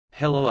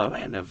Hello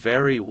and a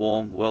very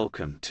warm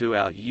welcome to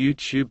our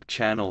YouTube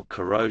channel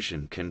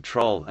Corrosion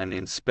Control and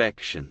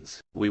Inspections.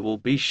 We will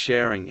be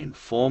sharing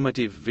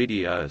informative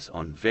videos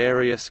on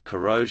various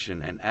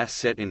corrosion and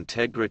asset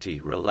integrity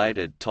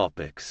related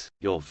topics.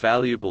 Your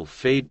valuable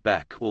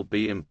feedback will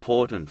be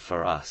important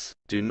for us.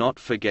 Do not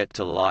forget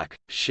to like,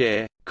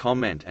 share,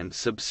 comment and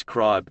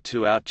subscribe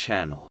to our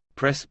channel.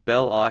 Press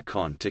bell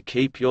icon to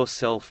keep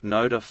yourself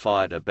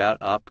notified about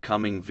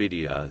upcoming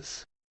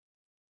videos.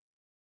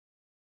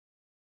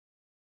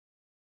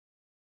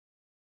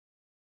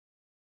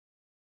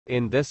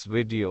 In this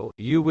video,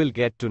 you will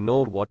get to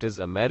know what is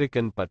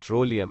American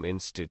Petroleum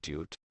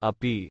Institute,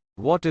 API,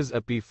 what is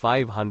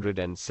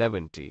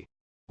API-570,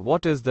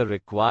 what is the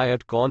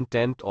required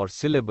content or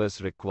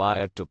syllabus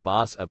required to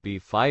pass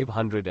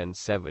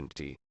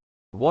API-570,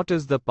 what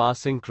is the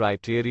passing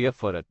criteria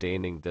for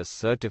attaining this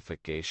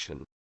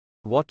certification,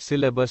 what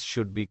syllabus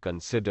should be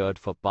considered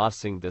for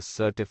passing this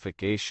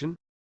certification.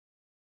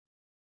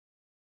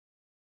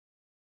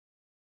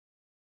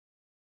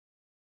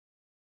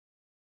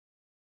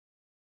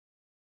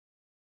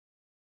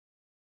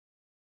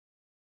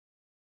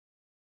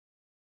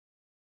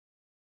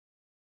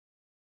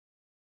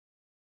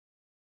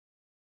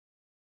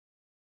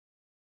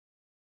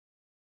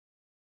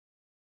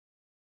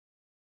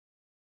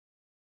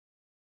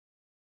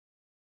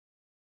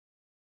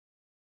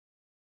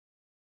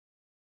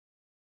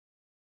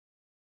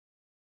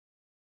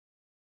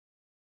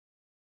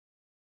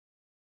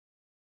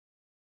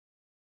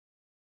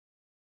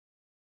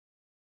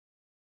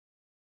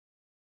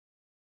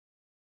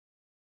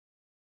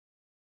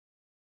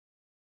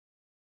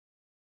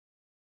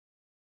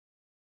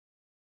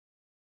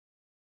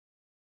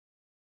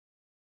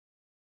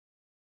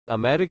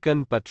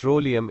 American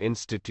Petroleum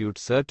Institute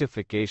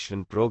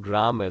certification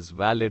program is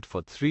valid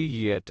for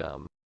 3-year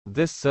term.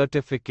 This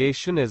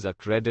certification is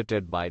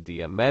accredited by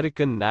the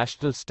American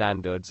National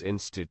Standards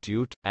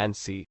Institute,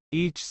 ANSI.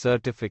 Each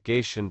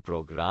certification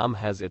program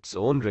has its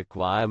own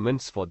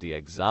requirements for the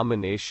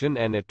examination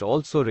and it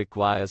also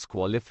requires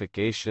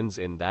qualifications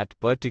in that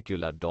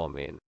particular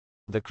domain.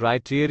 The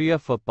criteria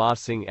for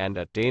passing and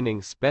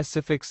attaining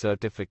specific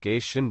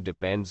certification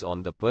depends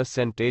on the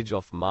percentage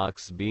of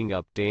marks being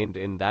obtained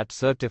in that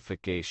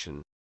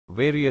certification.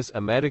 Various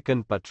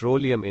American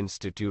Petroleum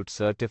Institute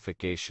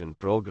certification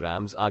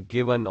programs are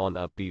given on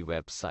API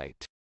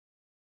website.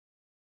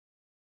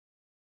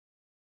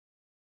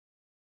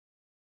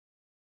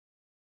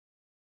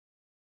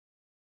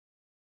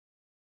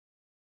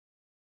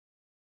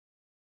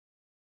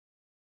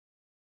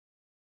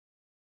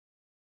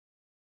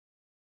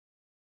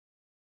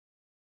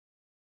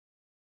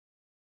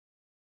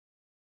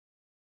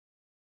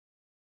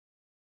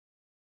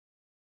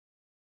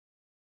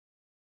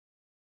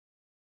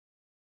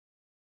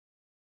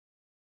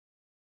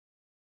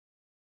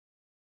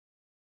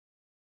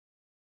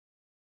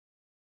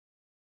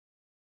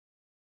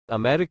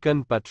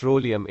 American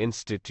Petroleum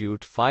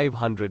Institute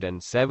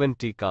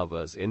 570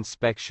 covers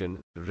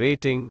inspection,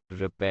 rating,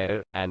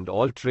 repair, and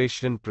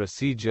alteration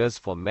procedures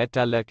for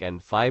metallic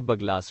and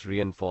fiberglass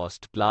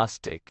reinforced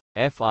plastic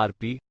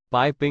 (FRP)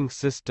 piping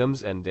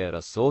systems and their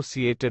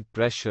associated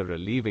pressure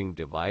relieving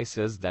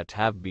devices that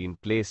have been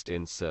placed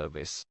in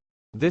service.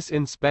 This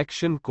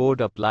inspection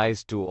code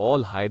applies to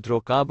all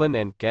hydrocarbon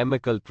and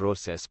chemical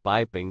process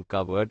piping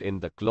covered in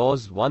the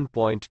Clause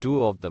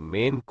 1.2 of the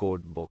main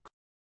code book.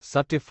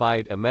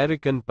 Certified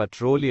American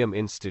Petroleum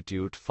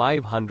Institute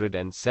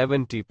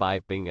 570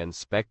 piping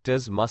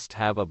inspectors must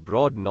have a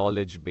broad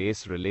knowledge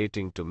base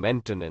relating to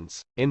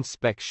maintenance,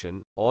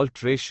 inspection,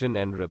 alteration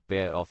and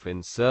repair of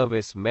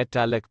in-service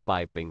metallic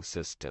piping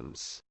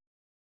systems.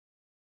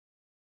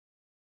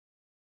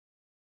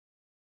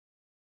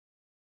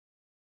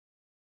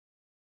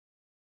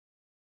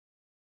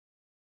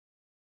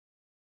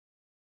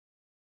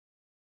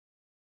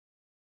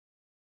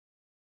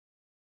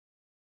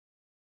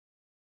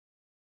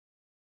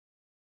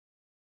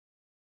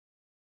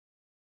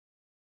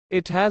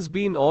 It has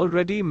been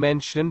already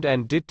mentioned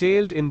and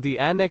detailed in the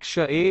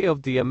Annexure A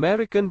of the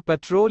American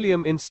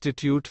Petroleum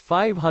Institute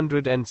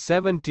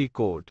 570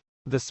 Code.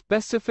 The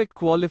specific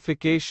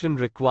qualification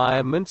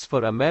requirements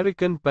for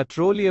American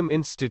Petroleum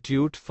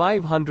Institute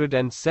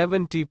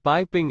 570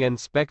 Piping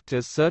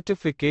Inspectors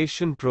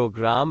Certification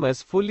Program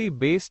is fully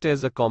based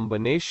as a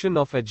combination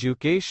of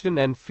education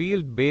and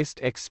field-based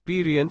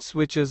experience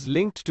which is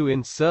linked to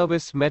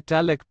in-service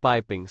metallic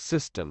piping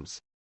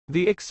systems.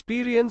 The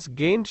experience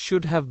gained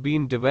should have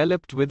been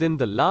developed within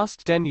the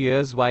last 10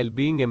 years while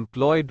being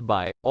employed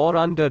by, or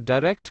under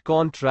direct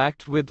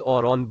contract with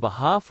or on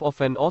behalf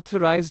of an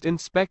authorized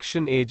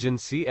inspection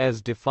agency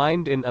as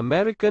defined in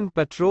American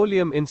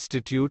Petroleum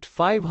Institute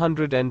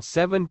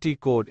 570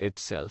 Code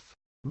itself.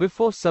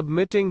 Before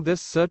submitting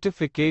this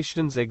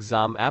certification's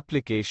exam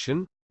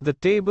application, the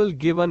table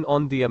given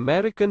on the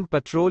American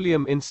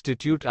Petroleum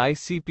Institute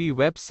ICP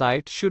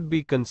website should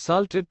be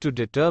consulted to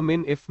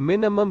determine if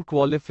minimum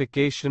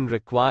qualification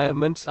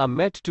requirements are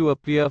met to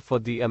appear for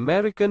the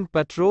American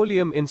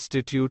Petroleum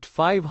Institute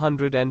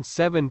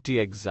 570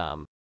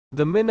 exam.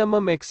 The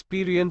minimum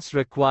experience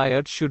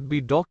required should be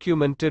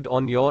documented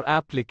on your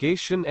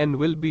application and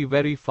will be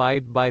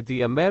verified by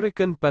the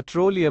American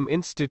Petroleum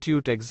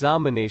Institute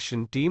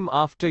examination team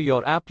after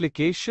your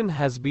application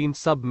has been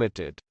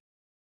submitted.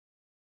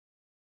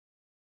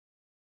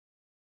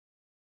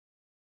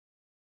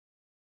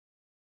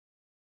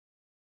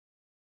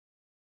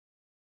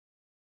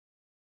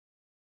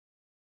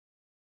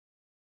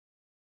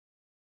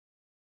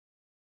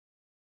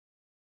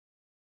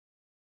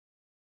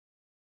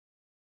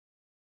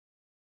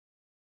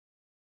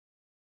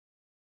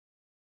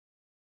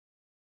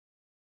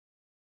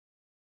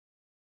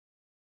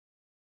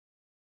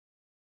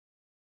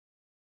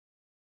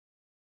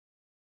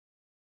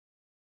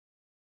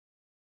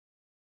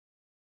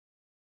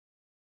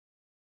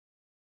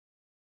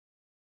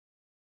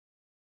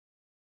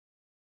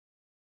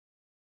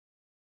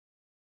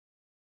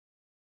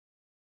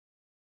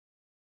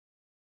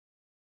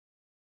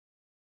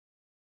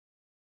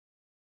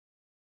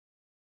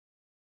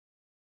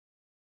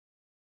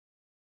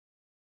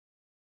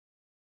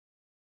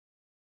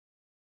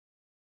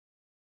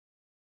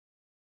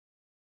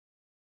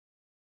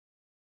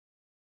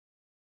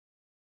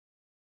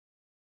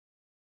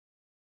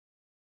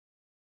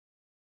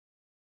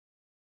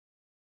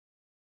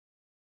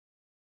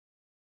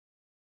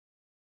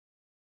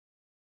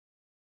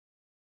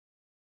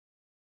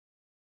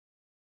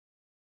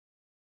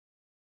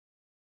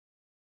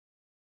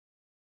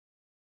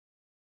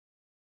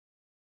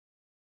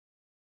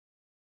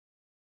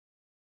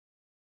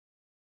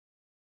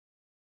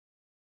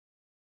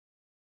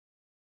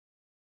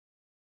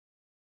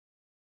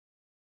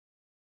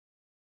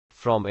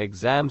 From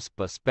exams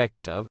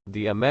perspective,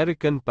 the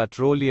American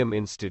Petroleum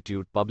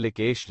Institute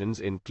publications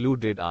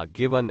included are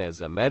given as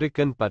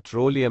American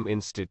Petroleum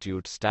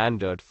Institute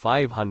Standard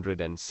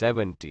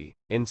 570,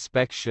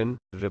 Inspection,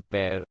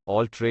 Repair,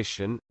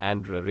 Alteration,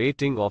 and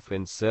Re-rating of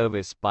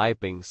in-service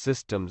piping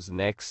systems.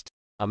 Next,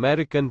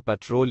 American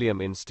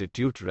Petroleum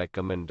Institute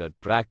Recommended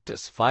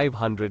Practice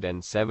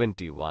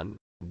 571,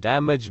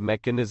 Damage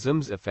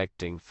Mechanisms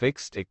Affecting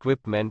Fixed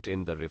Equipment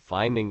in the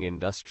Refining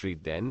Industry.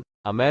 Then,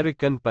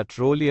 American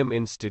Petroleum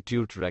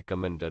Institute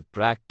Recommended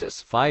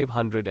Practice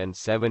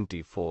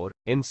 574,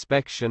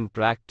 Inspection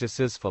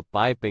Practices for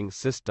Piping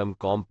System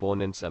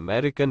Components.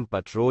 American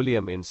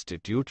Petroleum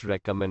Institute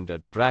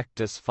Recommended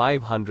Practice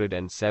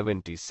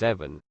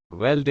 577,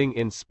 Welding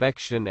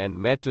Inspection and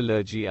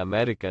Metallurgy.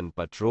 American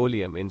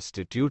Petroleum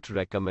Institute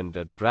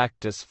Recommended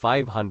Practice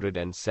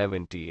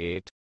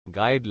 578,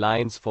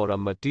 Guidelines for a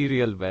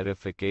Material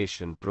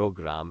Verification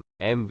Program,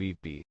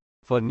 MVP,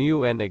 for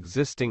new and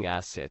existing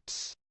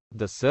assets.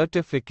 The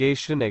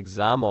certification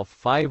exam of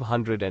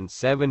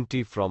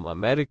 570 from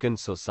American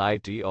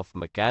Society of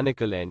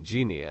Mechanical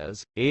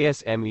Engineers,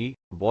 ASME,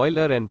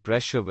 boiler and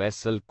pressure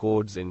vessel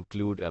codes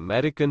include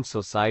American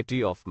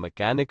Society of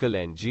Mechanical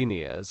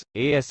Engineers,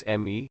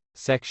 ASME,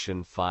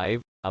 Section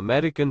 5,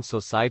 American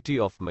Society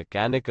of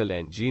Mechanical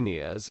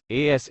Engineers,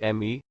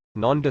 ASME,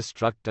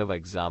 Non-Destructive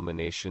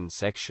Examination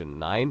Section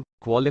 9,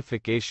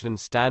 Qualification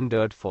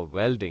Standard for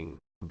Welding,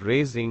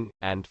 Brazing,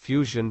 and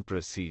Fusion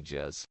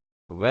Procedures.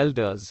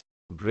 Welders,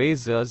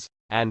 brazers,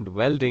 and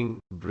welding,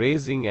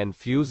 brazing and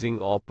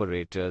fusing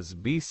operators.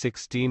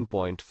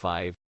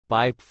 B16.5,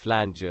 pipe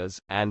flangers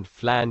and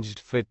flanged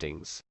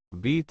fittings.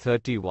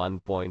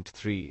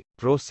 B31.3,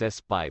 process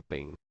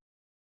piping.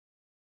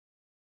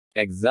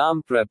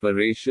 Exam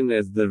preparation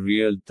is the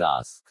real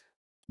task.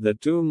 The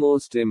two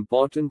most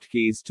important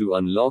keys to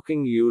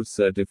unlocking your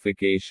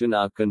certification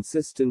are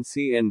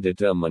consistency and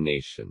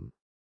determination.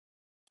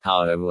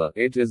 However,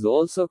 it is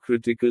also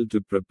critical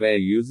to prepare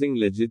using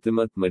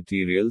legitimate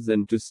materials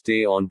and to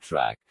stay on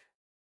track.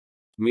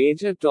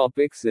 Major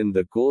topics in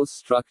the course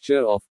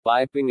structure of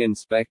Piping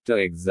Inspector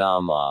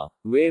exam are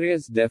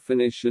various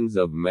definitions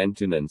of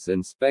maintenance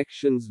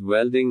inspections,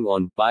 welding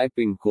on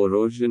piping,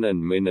 corrosion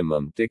and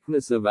minimum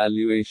thickness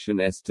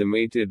evaluation,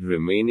 estimated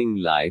remaining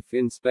life,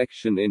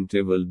 inspection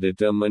interval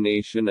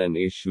determination and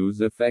issues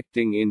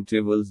affecting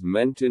intervals,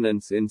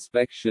 maintenance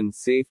inspection,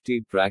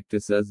 safety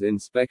practices,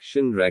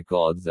 inspection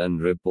records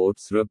and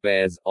reports,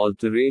 repairs,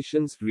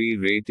 alterations,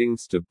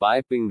 re-ratings to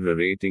piping,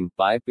 re-rating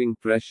piping,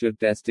 pressure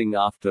testing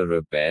after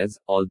repairs,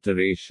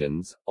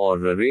 alterations, or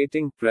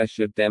re-rating,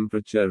 pressure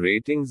temperature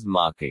ratings,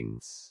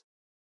 markings.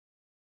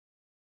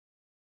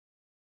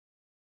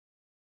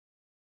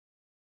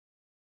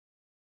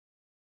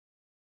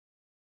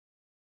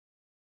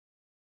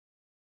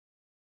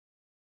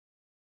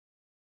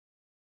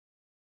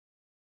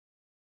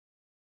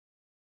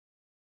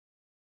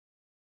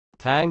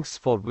 Thanks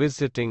for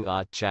visiting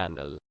our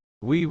channel.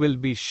 We will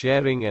be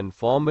sharing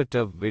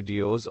informative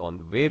videos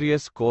on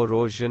various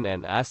corrosion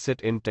and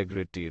asset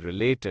integrity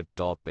related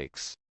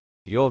topics.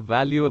 Your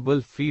valuable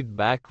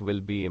feedback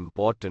will be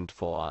important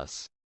for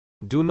us.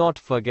 Do not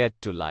forget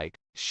to like,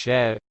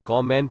 share,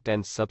 comment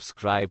and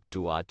subscribe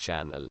to our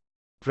channel.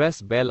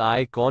 Press bell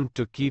icon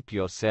to keep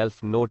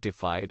yourself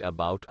notified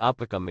about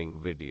upcoming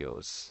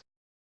videos.